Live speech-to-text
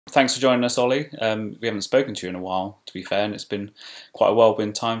Thanks for joining us, Ollie. We haven't spoken to you in a while, to be fair, and it's been quite a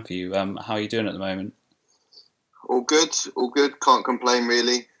whirlwind time for you. How are you doing at the moment? All good, all good. Can't complain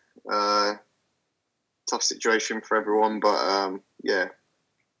really. Tough situation for everyone, but yeah,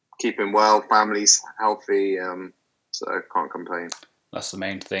 keeping well, family's healthy, so can't complain. That's the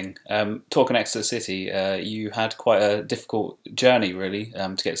main thing. Talking Exeter City, you had quite a difficult journey, really,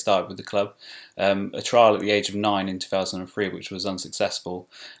 to get started with the club. A trial at the age of 9 in 2003, which was unsuccessful,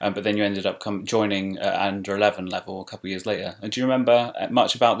 but then you ended up joining at under 11 level a couple of years later. And do you remember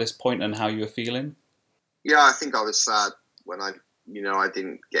much about this point and how you were feeling? Yeah, I think I was sad when I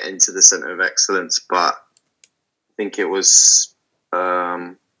didn't get into the Centre of Excellence, but I think it was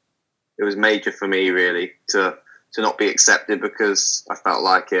major for me really to not be accepted, because I felt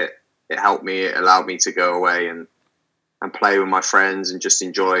like it helped me, it allowed me to go away and play with my friends and just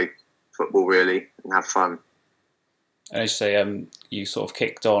enjoy football really and have fun. And as you say, you sort of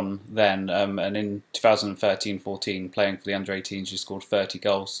kicked on then, and in 2013-14, playing for the under-18s, you scored 30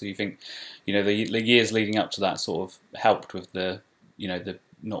 goals. So you think, the years leading up to that sort of helped with the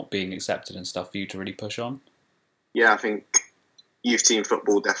not being accepted and stuff for you to really push on? Yeah, I think youth team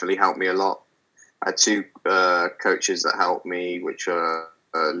football definitely helped me a lot. I had two coaches that helped me, which are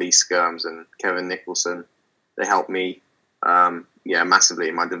Lee Skirms and Kevin Nicholson. They helped me, massively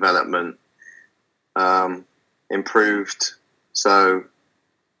in my development. Improved, so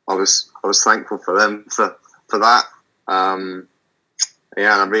I was thankful for them for that. And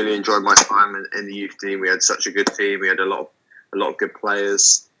I really enjoyed my time in the youth team. We had such a good team. We had a lot of good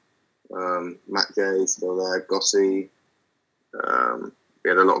players. Matt Gay still there, Gossie. We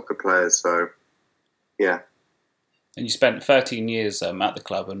had a lot of good players. So yeah. And you spent 13 years at the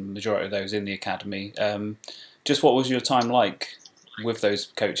club, and the majority of those in the academy. Just what was your time like with those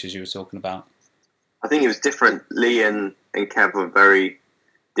coaches you were talking about? I think it was different. Lee and Kev were very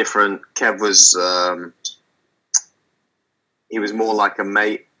different. Kev was he was more like a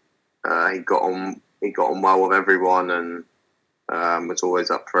mate. He got on well with everyone and was always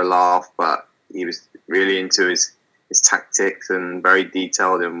up for a laugh. But he was really into his tactics and very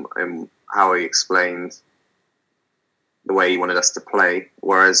detailed in how he explained the way he wanted us to play.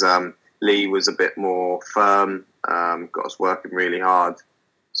 Whereas Lee was a bit more firm, got us working really hard.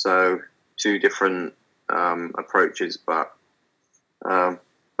 So two different approaches, but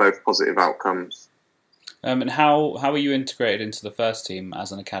both positive outcomes. And how were you integrated into the first team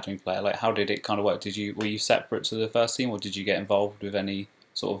as an academy player? Like, how did it kind of work? Were you separate to the first team, or did you get involved with any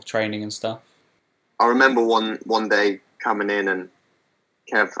sort of training and stuff? I remember one day coming in and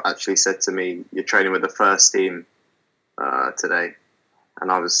Kev actually said to me, "You're training with the first team today,"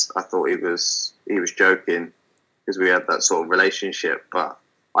 and I thought he was joking, because we had that sort of relationship, but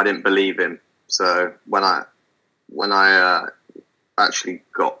I didn't believe him. So when I actually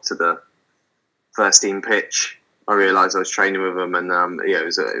got to the first team pitch, I realised I was training with him, and it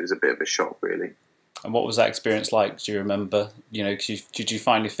was a bit of a shock really. And what was that experience like? Do you remember? Did you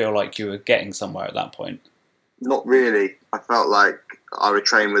finally feel like you were getting somewhere at that point? Not really. I felt like I would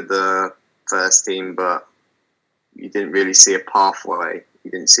train with the first team, but you didn't really see a pathway.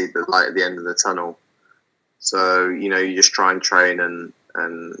 You didn't see the light at the end of the tunnel. So you just try and train and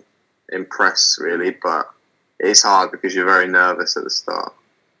impress really, but it's hard because you're very nervous at the start.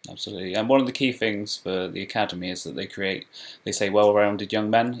 Absolutely. And one of the key things for the academy is that they say well-rounded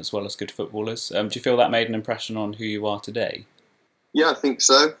young men as well as good footballers. Do you feel that made an impression on who you are today? Yeah, I think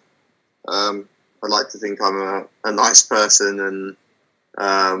so. I like to think I'm a nice person,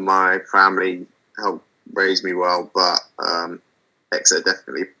 and my family helped raise me well, but Exeter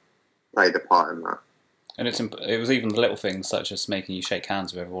definitely played a part in that. And it was even the little things, such as making you shake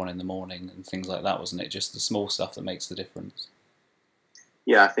hands with everyone in the morning and things like that, wasn't it? Just the small stuff that makes the difference.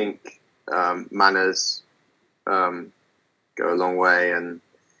 Yeah, I think manners go a long way, and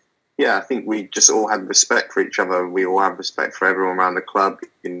yeah, I think we just all had respect for each other. We all have respect for everyone around the club.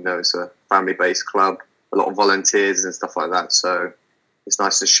 It's a family-based club, a lot of volunteers and stuff like that. So it's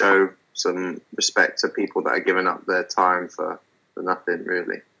nice to show some respect to people that are giving up their time for nothing,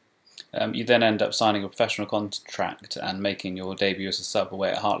 really. You then end up signing a professional contract and making your debut as a sub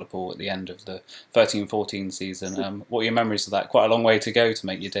away at Hartlepool at the end of the 13-14 season. What are your memories of that? Quite a long way to go to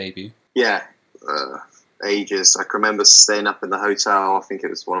make your debut. Yeah, ages. I can remember staying up in the hotel. I think it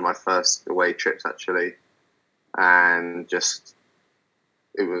was one of my first away trips, actually. And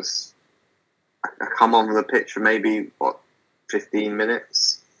it was... I come on the pitch for maybe, 15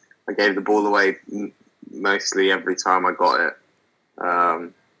 minutes. I gave the ball away mostly every time I got it.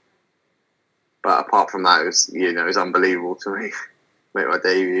 But apart from that, it was unbelievable to me. Make my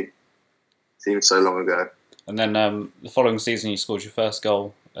debut. Seems so long ago. And then the following season, you scored your first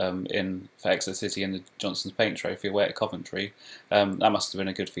goal for Exeter City in the Johnson's Paint Trophy away at Coventry. That must have been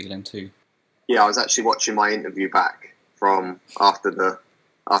a good feeling too. Yeah, I was actually watching my interview back from after the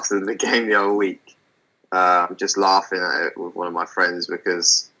game the other week, just laughing at it with one of my friends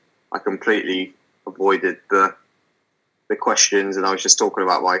because I completely avoided the questions and I was just talking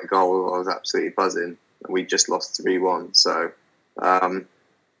about my goal. I was absolutely buzzing. We just lost 3-1. So,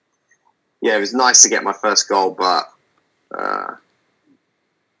 yeah, it was nice to get my first goal, but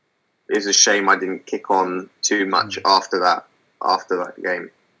it was a shame I didn't kick on too much after that game.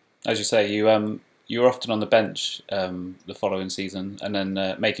 As you say, you were often on the bench the following season, and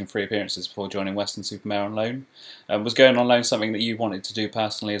then making 3 appearances before joining Weston-super-Mare on loan. Was going on loan something that you wanted to do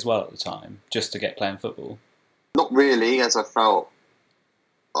personally as well at the time, just to get playing football? Not really, as I felt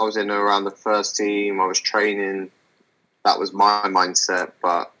I was in and around the first team. I was training. That was my mindset,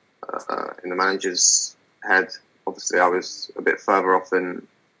 but in the manager's head, obviously, I was a bit further off than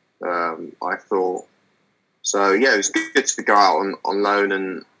I thought. So yeah, it was good to go out on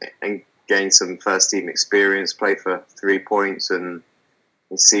loan and gain some first team experience, play for 3 points, and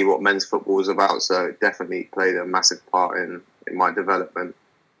see what men's football was about. So it definitely played a massive part in my development.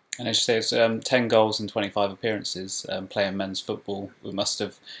 And as you say, it's 10 goals and 25 appearances playing men's football. It must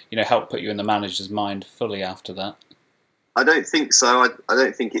have, helped put you in the manager's mind fully after that. I don't think so. I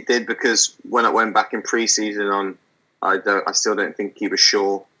don't think it did, because when I went back in pre-season I still don't think he was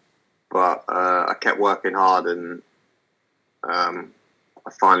sure. But I kept working hard, and I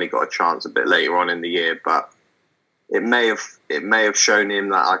finally got a chance a bit later on in the year. But it may have shown him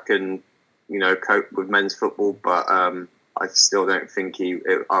that I can, cope with men's football. But I still don't think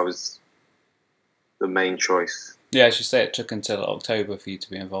I was the main choice. Yeah, as you say, it took until October for you to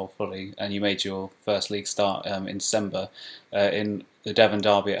be involved fully, and you made your first league start in December in the Devon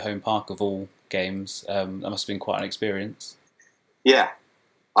Derby at Home Park of all games. That must have been quite an experience. Yeah,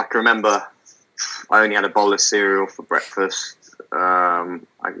 I can remember I only had a bowl of cereal for breakfast. I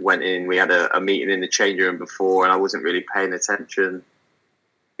went in, we had a meeting in the change room before, and I wasn't really paying attention.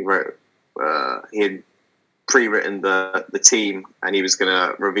 He had pre-written the team, and he was going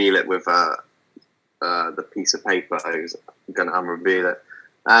to reveal it with the piece of paper. He was going to unreveal it,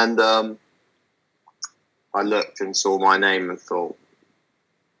 and I looked and saw my name and thought,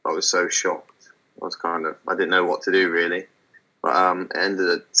 I was so shocked. I didn't know what to do really, but it ended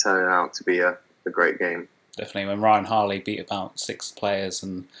up turning out to be a great game. Definitely, when Ryan Harley beat about 6 players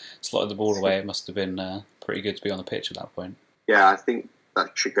and slotted the ball away, it must have been pretty good to be on the pitch at that point. Yeah, I think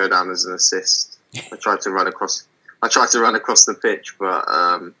that should go down as an assist. I tried to run across the pitch, but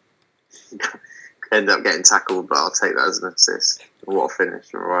ended up getting tackled. But I'll take that as an assist. What a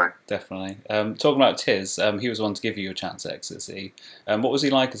finish! All right. Definitely. Talking about Tiz, he was the one to give you a chance at Exeter City. What was he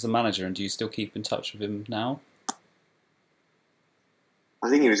like as a manager, and do you still keep in touch with him now? I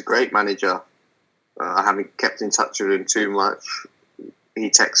think he was a great manager. I haven't kept in touch with him too much. He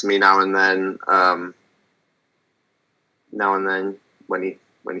texts me now and then when he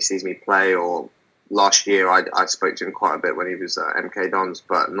sees me play. Or last year, I spoke to him quite a bit when he was at MK Dons,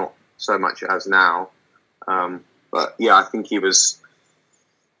 but not so much as now. But yeah, I think he was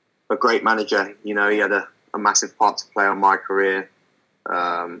a great manager. He had a massive part to play on my career,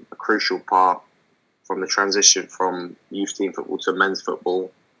 a crucial part from the transition from youth team football to men's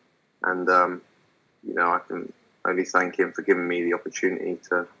football, and I can only thank him for giving me the opportunity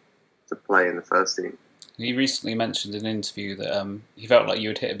to play in the first team. He recently mentioned in an interview that he felt like you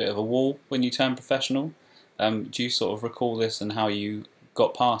had hit a bit of a wall when you turned professional. Do you sort of recall this and how you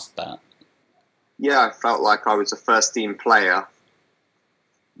got past that? Yeah, I felt like I was a first team player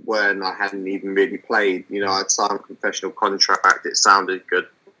when I hadn't even really played. I'd signed a professional contract, it sounded good,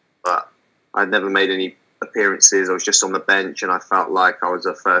 but I'd never made any appearances. I was just on the bench, and I felt like I was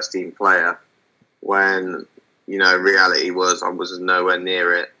a first team player when, reality was I was nowhere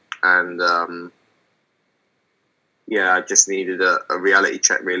near it. And I just needed a reality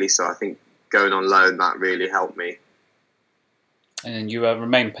check really. So I think going on loan, that really helped me. And then you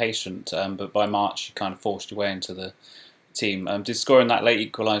remained patient, but by March you kind of forced your way into the team. Did scoring that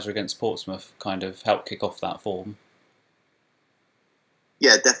late equaliser against Portsmouth kind of help kick off that form?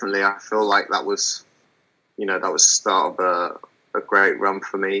 Yeah, definitely. I feel like that was the start of a great run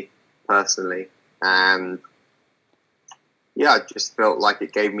for me personally. And yeah, I just felt like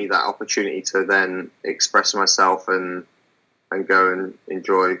it gave me that opportunity to then express myself and go and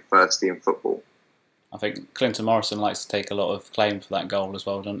enjoy first team football. I think Clinton Morrison likes to take a lot of claim for that goal as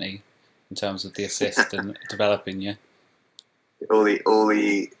well, doesn't he? In terms of the assist and developing you. All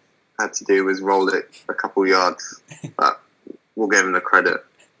he had to do was roll it a couple yards, but we'll give him the credit.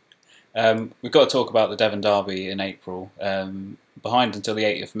 We've got to talk about the Devon Derby in April. behind until the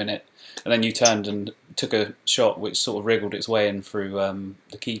 80th minute, and then you turned and took a shot which sort of wriggled its way in through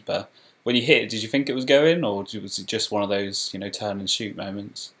the keeper. When you hit it, did you think it was going, or was it just one of those, turn and shoot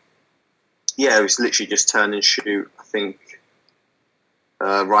moments? Yeah, it was literally just turn and shoot. I think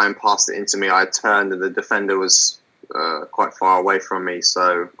Ryan passed it into me. I turned and the defender was quite far away from me,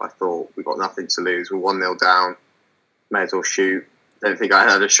 so I thought we've got nothing to lose. We're 1-0 down, may as well shoot. Don't think I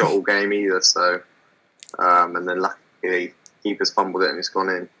had a shot all game either, so and then luckily keeper's fumbled it and it's gone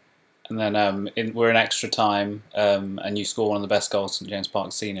in. And then we're in extra time, and you score one of the best goals St James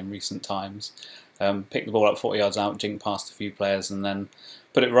Park's seen in recent times. Pick the ball up 40 yards out, jink past a few players, and then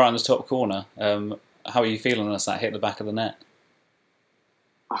put it right in the top corner. How are you feeling as that hit the back of the net?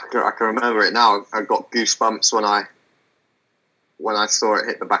 I can remember it now. I got goosebumps when I saw it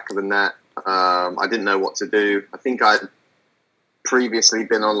hit the back of the net. I didn't know what to do. I think I'd previously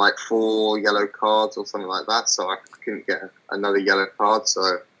been on like 4 yellow cards or something like that, so I couldn't get another yellow card. So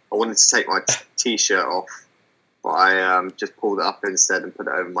I wanted to take my t-shirt off, but I just pulled it up instead and put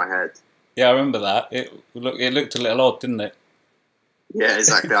it over my head. Yeah, I remember that. It looked a little odd, didn't it? Yeah,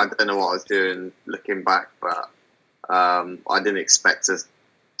 exactly. I don't know what I was doing looking back, but I didn't expect to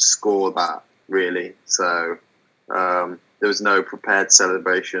score that, really. So there was no prepared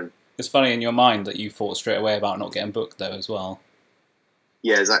celebration. It's funny in your mind that you thought straight away about not getting booked, though, as well.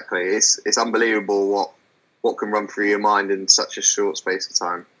 Yeah, exactly. It's unbelievable what can run through your mind in such a short space of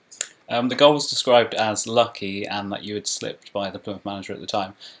time. The goal was described as lucky and that you had slipped by the Plymouth manager at the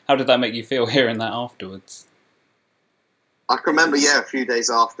time. How did that make you feel hearing that afterwards? I can remember, a few days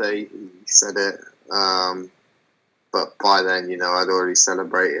after he said it. But by then, I'd already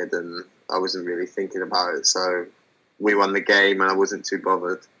celebrated and I wasn't really thinking about it. So we won the game and I wasn't too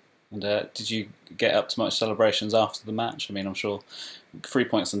bothered. And did you get up to much celebrations after the match? I mean, I'm sure 3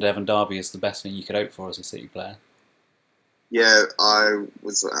 points on Devon Derby is the best thing you could hope for as a City player. Yeah, I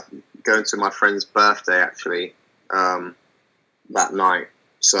was going to my friend's birthday, actually, that night.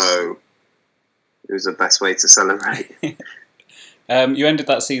 So it was the best way to celebrate. You ended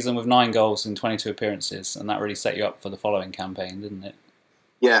that season with 9 goals in 22 appearances, and that really set you up for the following campaign, didn't it?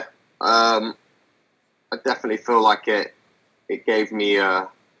 Yeah, I definitely feel like it gave me a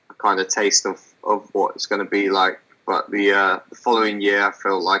kind of taste of what it's going to be like. But the following year, I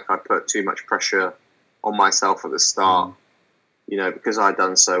felt like I put too much pressure on myself at the start. Because I'd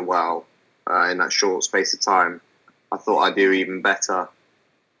done so well in that short space of time, I thought I'd do even better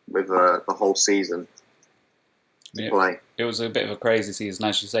with the whole season to play. It was a bit of a crazy season,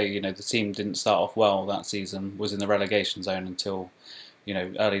 as you say. The team didn't start off well that season. Was in the relegation zone until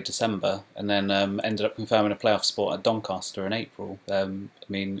early December, and then ended up confirming a playoff spot at Doncaster in April.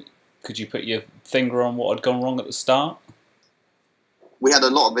 Could you put your finger on what had gone wrong at the start? We had a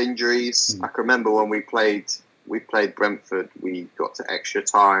lot of injuries. I can remember when we played Brentford, we got to extra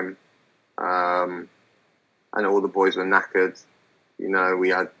time, and all the boys were knackered. We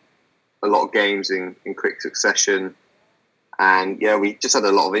had a lot of games in quick succession, and we just had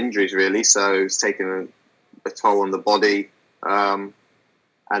a lot of injuries, really. So it was taking a toll on the body, and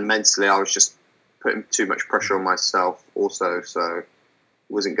mentally I was just putting too much pressure on myself also, so it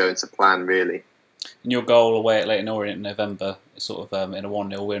wasn't going to plan, really. And your goal away at Leyton Orient in November, sort of in a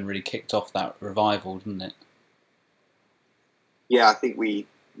 1-0 win, really kicked off that revival, didn't it? Yeah, I think we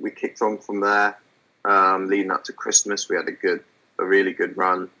kicked on from there. Leading up to Christmas, we had a really good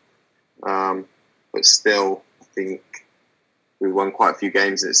run. But still, I think we won quite a few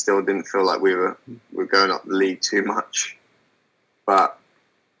games, and it still didn't feel like we were going up the league too much. But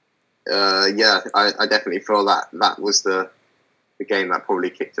I definitely feel that was the game that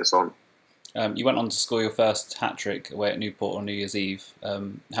probably kicked us on. You went on to score your first hat-trick away at Newport on New Year's Eve.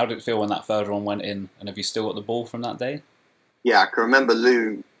 How did it feel when that third one went in? And have you still got the ball from that day? Yeah, I can remember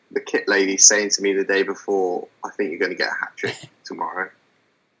Lou, the kit lady, saying to me the day before, I think you're going to get a hat-trick tomorrow.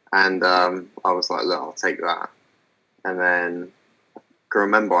 And I was like, look, I'll take that. And then I can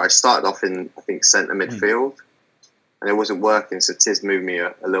remember I started off in, I think, centre midfield. And it wasn't working, so Tiz moved me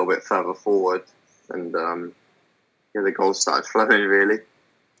a little bit further forward. And the goals started flowing, really.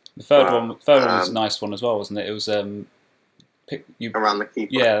 The third one was a nice one as well, wasn't it? It was around the keeper.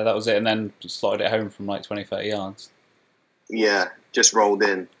 Yeah, that was it. And then slotted it home from like 20, 30 yards. Yeah, just rolled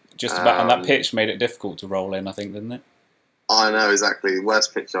in. Just about, and that pitch made it difficult to roll in, I think, didn't it? I know, exactly. The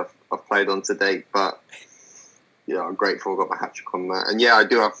worst pitch I've played on to date, but I'm grateful I got my hat trick on that. And I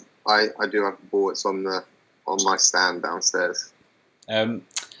do have the ball. It's on my stand downstairs.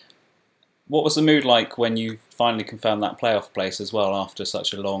 What was the mood like when you finally confirmed that playoff place as well after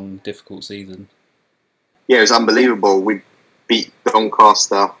such a long, difficult season? Yeah, it was unbelievable. We beat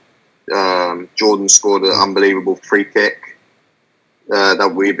Doncaster. Jordan scored an unbelievable free kick.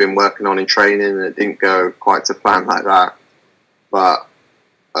 that we've been working on in training, and it didn't go quite to plan like that. But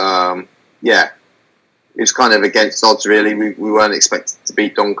yeah, it was kind of against odds, really. We weren't expected to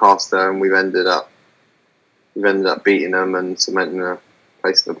beat Doncaster, and we've ended up beating them and cementing a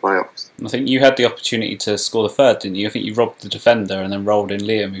place in the playoffs. I think you had the opportunity to score the third, didn't you? I think you robbed the defender and then rolled in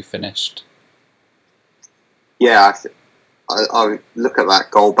Liam, who finished. Yeah, I look at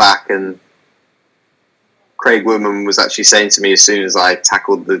that goal back, and Craig Woodman was actually saying to me as soon as I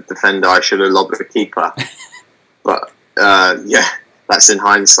tackled the defender, I should have lobbed the keeper. But yeah, that's in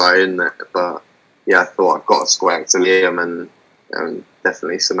hindsight, isn't it? But yeah, I thought I've got to square it to Liam and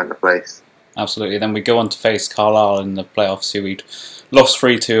definitely cement the place. Absolutely. Then we go on to face Carlisle in the playoffs, who we'd lost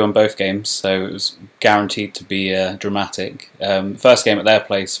 3-2 on both games, so it was guaranteed to be dramatic. First game at their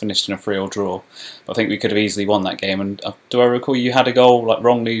place finished in a 3-3 draw. I think we could have easily won that game. And do I recall you had a goal like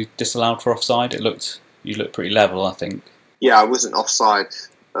wrongly disallowed for offside? You looked pretty level, I think. Yeah, I wasn't offside,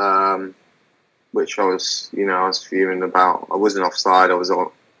 which I was fuming about. I wasn't offside. I was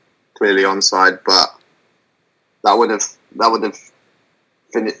clearly onside, but that would have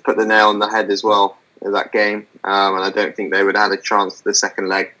put the nail on the head as well in that game. And I don't think they would have had a chance for the second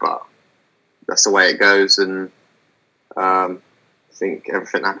leg, but that's the way it goes. And I think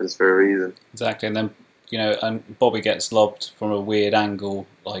everything happens for a reason. Exactly. And then, and Bobby gets lobbed from a weird angle,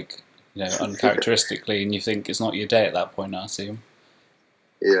 uncharacteristically, and you think it's not your day at that point, I assume.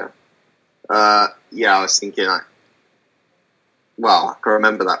 Yeah. Yeah, I was thinking, I can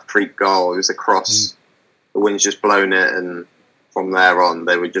remember that freak goal. It was a cross. The wind's just blown it, and from there on,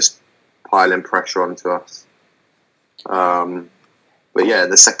 they were just piling pressure onto us. But yeah,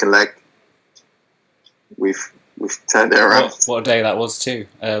 the second leg, we've turned it around. What a day that was too.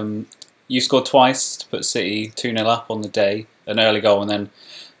 You scored twice to put City 2-0 up on the day, an early goal, and then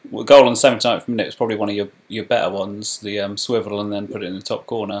a goal on the 79th minute was probably one of your better ones, the swivel and then put it in the top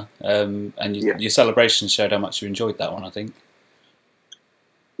corner. Your celebrations showed how much you enjoyed that one, I think.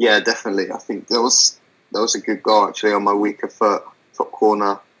 Yeah, definitely. I think that was a good goal actually on my weaker foot, top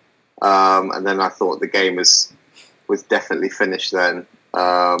corner. And then I thought the game was definitely finished then.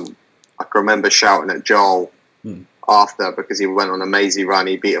 I can remember shouting at Joel after, because he went on a mazy run.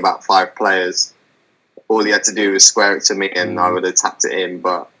 He beat about 5 players. All he had to do was square it to me, and I would have tapped it in,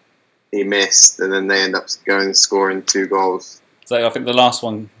 but he missed, and then they end up going and scoring 2 goals. So I think the last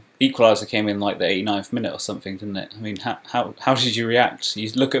one, equaliser, came in like the 89th minute or something, didn't it? I mean, how did you react?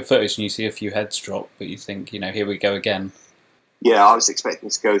 You look at footage and you see a few heads drop, but you think, here we go again. Yeah, I was expecting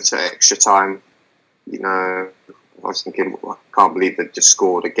to go to extra time. I was thinking, I can't believe they've just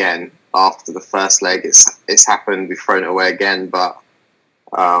scored again after the first leg. It's happened. We've thrown it away again, but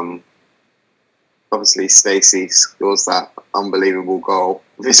obviously Stacey scores that unbelievable goal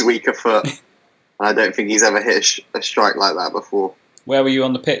with his weaker foot, and I don't think he's ever hit a strike like that before. Where were you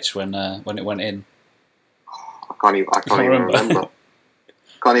on the pitch when it went in? I can't even remember.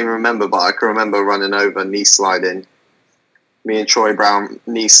 Can't even remember, but I can remember running over, knee sliding. Me and Troy Brown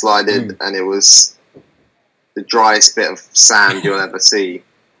knee slided, and it was the driest bit of sand you'll ever see,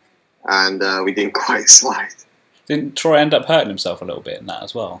 and we didn't quite slide. Didn't Troy end up hurting himself a little bit in that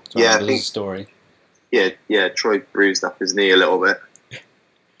as well? Yeah, I think the story. Yeah. Troy bruised up his knee a little bit.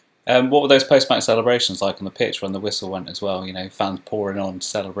 What were those post-match celebrations like on the pitch when the whistle went as well? Fans pouring on to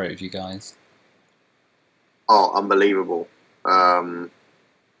celebrate with you guys. Oh, unbelievable! Yeah,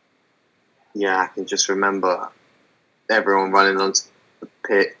 I can just remember everyone running onto the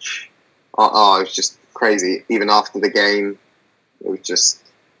pitch. Oh, it was just crazy. Even after the game, it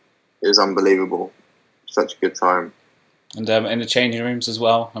was unbelievable. Such a good time. And in the changing rooms as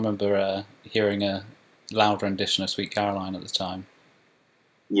well, I remember hearing a loud rendition of Sweet Caroline at the time.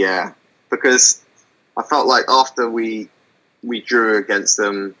 Yeah, because I felt like after we drew against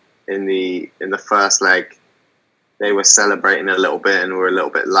them in the first leg, they were celebrating a little bit and were a little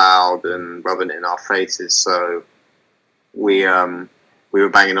bit loud and rubbing it in our faces. So we were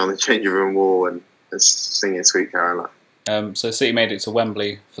banging on the changing room wall and singing Sweet Caroline. So City made it to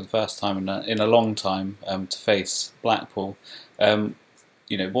Wembley for the first time in a long time to face Blackpool.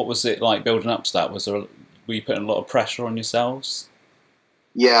 What was it like building up to that? Were you putting a lot of pressure on yourselves?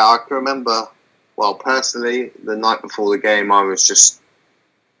 Yeah, I can remember. Well, personally, the night before the game, I was just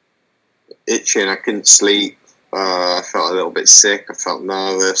itching. I couldn't sleep. I felt a little bit sick. I felt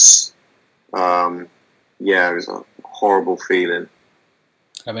nervous. It was a horrible feeling.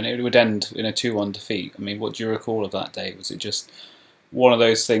 I mean, it would end in a 2-1 defeat. I mean, what do you recall of that day? Was it just one of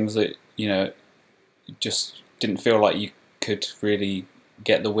those things that, just didn't feel like you could really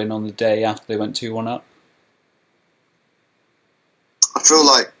get the win on the day after they went 2-1 up? I feel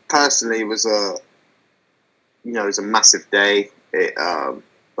like, personally, it was a massive day. The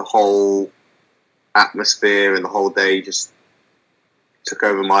whole atmosphere and the whole day just took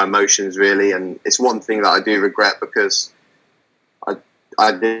over my emotions really, and it's one thing that I do regret because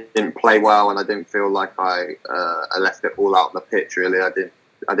I didn't play well and I didn't feel like I left it all out on the pitch really. I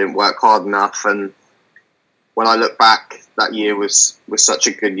didn't work hard enough, and when I look back, that year was such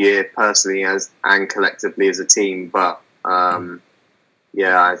a good year personally and collectively as a team. But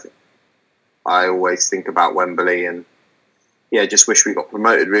yeah, I always think about Wembley and yeah, just wish we got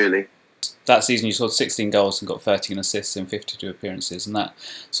promoted really. That season you scored 16 goals and got 13 assists in 52 appearances, and that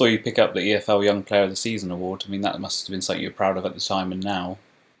saw you pick up the EFL Young Player of the Season award. I mean, that must have been something you're proud of at the time and now.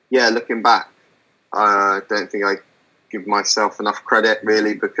 Yeah, looking back, I don't think I give myself enough credit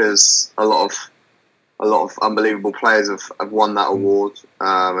really, because a lot of unbelievable players have won that award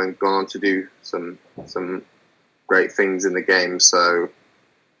and gone on to do some great things in the game. So,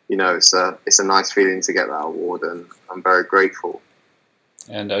 you know, it's a nice feeling to get that award, and I'm very grateful.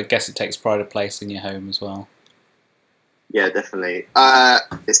 And I guess it takes pride of place in your home as well. Yeah, definitely.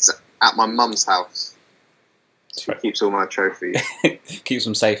 It's at my mum's house. She keeps all my trophies. Keeps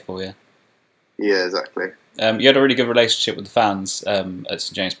them safe for you. Yeah, exactly. You had a really good relationship with the fans at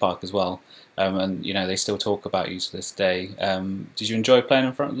St James Park as well, and you know they still talk about you to this day. Did you enjoy playing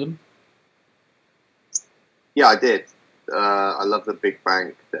in front of them? Yeah, I did. I love the big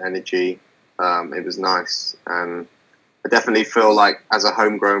bank, the energy. It was nice, and I definitely feel like as a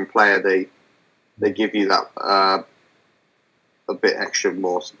homegrown player, they give you that a bit extra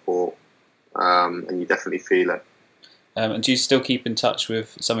more support, and you definitely feel it. And do you still keep in touch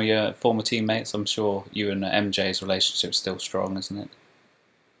with some of your former teammates? I'm sure you and MJ's relationship's still strong, isn't it?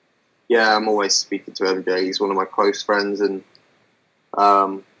 Yeah, I'm always speaking to MJ. He's one of my close friends, and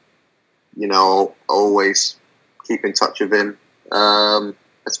you know, I'll always keep in touch with him. I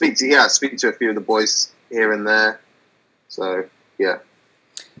speak to a few of the boys here and there. So yeah.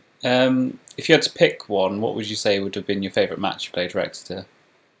 If you had to pick one, what would you say would have been your favourite match you played for Exeter?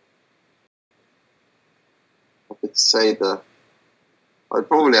 I'd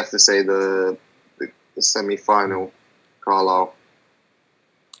probably have to say the semi-final, Carlisle.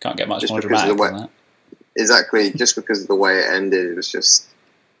 Can't get much more dramatic than that. Exactly, just because of the way it ended, it was just,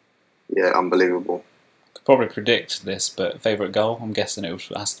 yeah, unbelievable. Could probably predict this, but favourite goal? I'm guessing it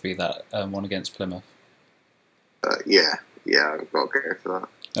has to be that one against Plymouth. Yeah, I've got to go for that.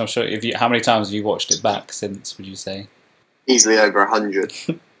 I'm sure. How many times have you watched it back since? Would you say? Easily over 100.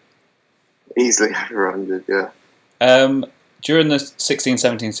 Easily over 100. Yeah. During the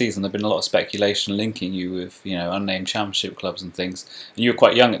 16-17 season, there've been a lot of speculation linking you with, you know, unnamed championship clubs and things. And you were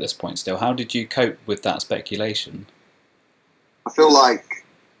quite young at this point still. How did you cope with that speculation? I feel like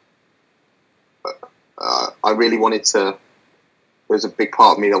I really wanted to. There was a big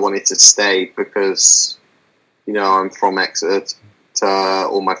part of me that wanted to stay because, you know, I'm from Exeter.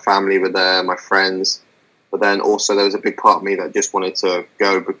 All my family were there, my friends. But then also there was a big part of me that just wanted to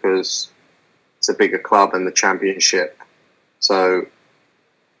go because it's a bigger club and the championship. So,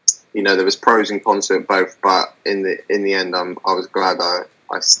 you know, there was pros and cons to it both. But in the end, I was glad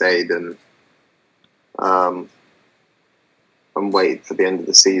I stayed and waited for the end of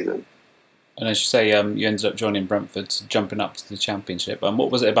the season. And as you say, you ended up joining Brentford, jumping up to the championship. And what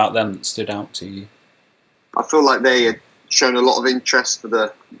was it about them that stood out to you? I feel like they had shown a lot of interest for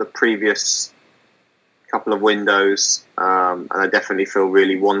the previous couple of windows, and I definitely feel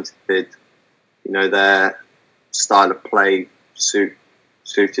really wanted. You know, their style of play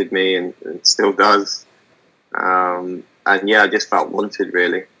suited me and still does. And yeah, I just felt wanted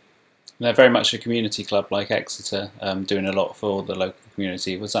really. And they're very much a community club like Exeter, doing a lot for the local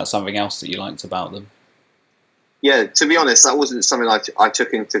community. Was that something else that you liked about them? Yeah, to be honest, that wasn't something I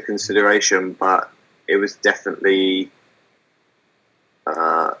took into consideration, but it was definitely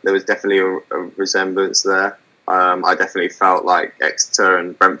there was definitely a resemblance there. I definitely felt like Exeter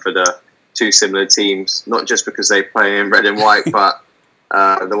and Brentford are two similar teams, not just because they play in red and white, but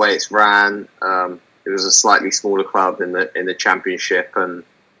the way it's ran. It was a slightly smaller club in the championship, and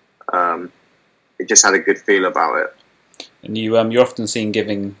it just had a good feel about it. And you're often seen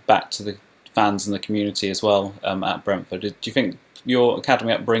giving back to the fans and the community as well at Brentford. Do you think your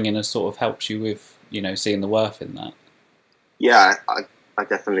academy upbringing has sort of helped you with, you know, seeing the worth in that? Yeah, I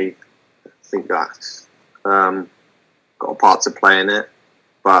definitely think that's got a part to play in it.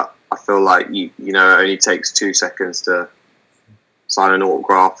 But I feel like you know, it only takes 2 seconds to sign an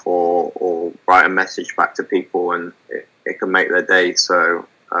autograph or write a message back to people, and it can make their day. So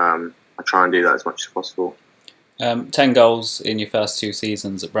I try and do that as much as possible. 10 goals in your first 2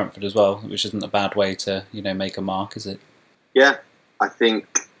 seasons at Brentford as well, which isn't a bad way to, you know, make a mark, is it? Yeah, I think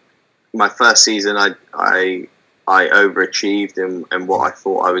my first season I I overachieved in what I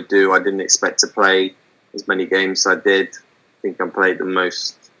thought I would do. I didn't expect to play as many games as I did. I think I played the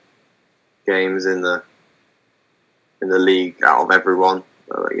most games in the league out of everyone,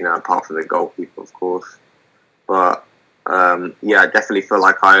 apart from the goalkeeper, of course. But I definitely feel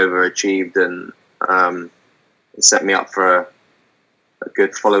like I overachieved, and it set me up for a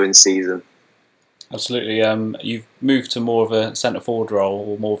good following season. Absolutely. You've moved to more of a centre forward role,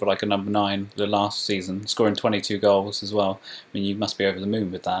 or more of like a number 9 the last season, scoring 22 goals as well. I mean, you must be over the moon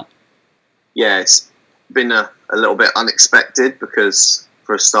with that. Yeah, it's been a little bit unexpected, because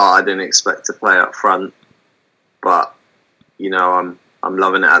for a start I didn't expect to play up front, but I'm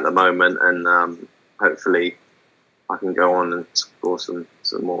loving it at the moment, and hopefully I can go on and score some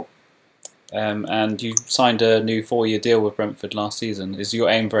more. And you signed a new 4-year deal with Brentford last season. Is your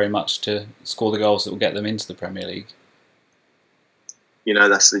aim very much to score the goals that will get them into the Premier League?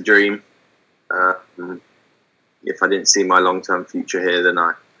 That's the dream. If I didn't see my long-term future here, then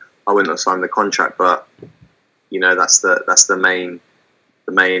I wouldn't have signed the contract. But that's the main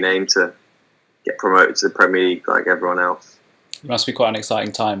aim, to get promoted to the Premier League like everyone else. It must be quite an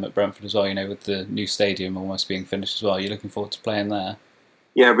exciting time at Brentford as well. With the new stadium almost being finished as well. You're looking forward to playing there?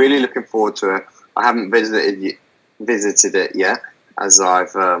 Yeah, really looking forward to it. I haven't visited it yet, as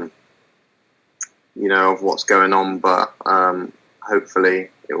I've of what's going on, but hopefully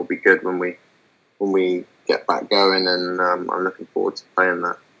it will be good when we get back going, and I'm looking forward to playing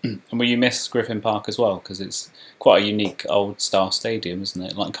that. And will you miss Griffin Park as well? Because it's quite a unique old style stadium, isn't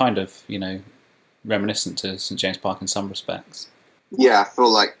it? Like kind of reminiscent to St James Park in some respects. Yeah, I feel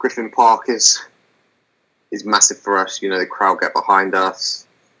like Griffin Park is massive for us. The crowd get behind us.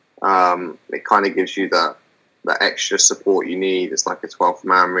 It kind of gives you that extra support you need. It's like a 12th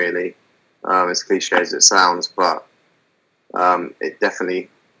man, really. As cliche as it sounds, but it definitely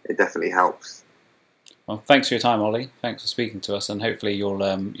helps. Well, thanks for your time, Ollie. Thanks for speaking to us, and hopefully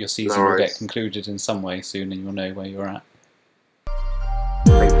your season will get concluded in some way soon, and you'll know where you're at.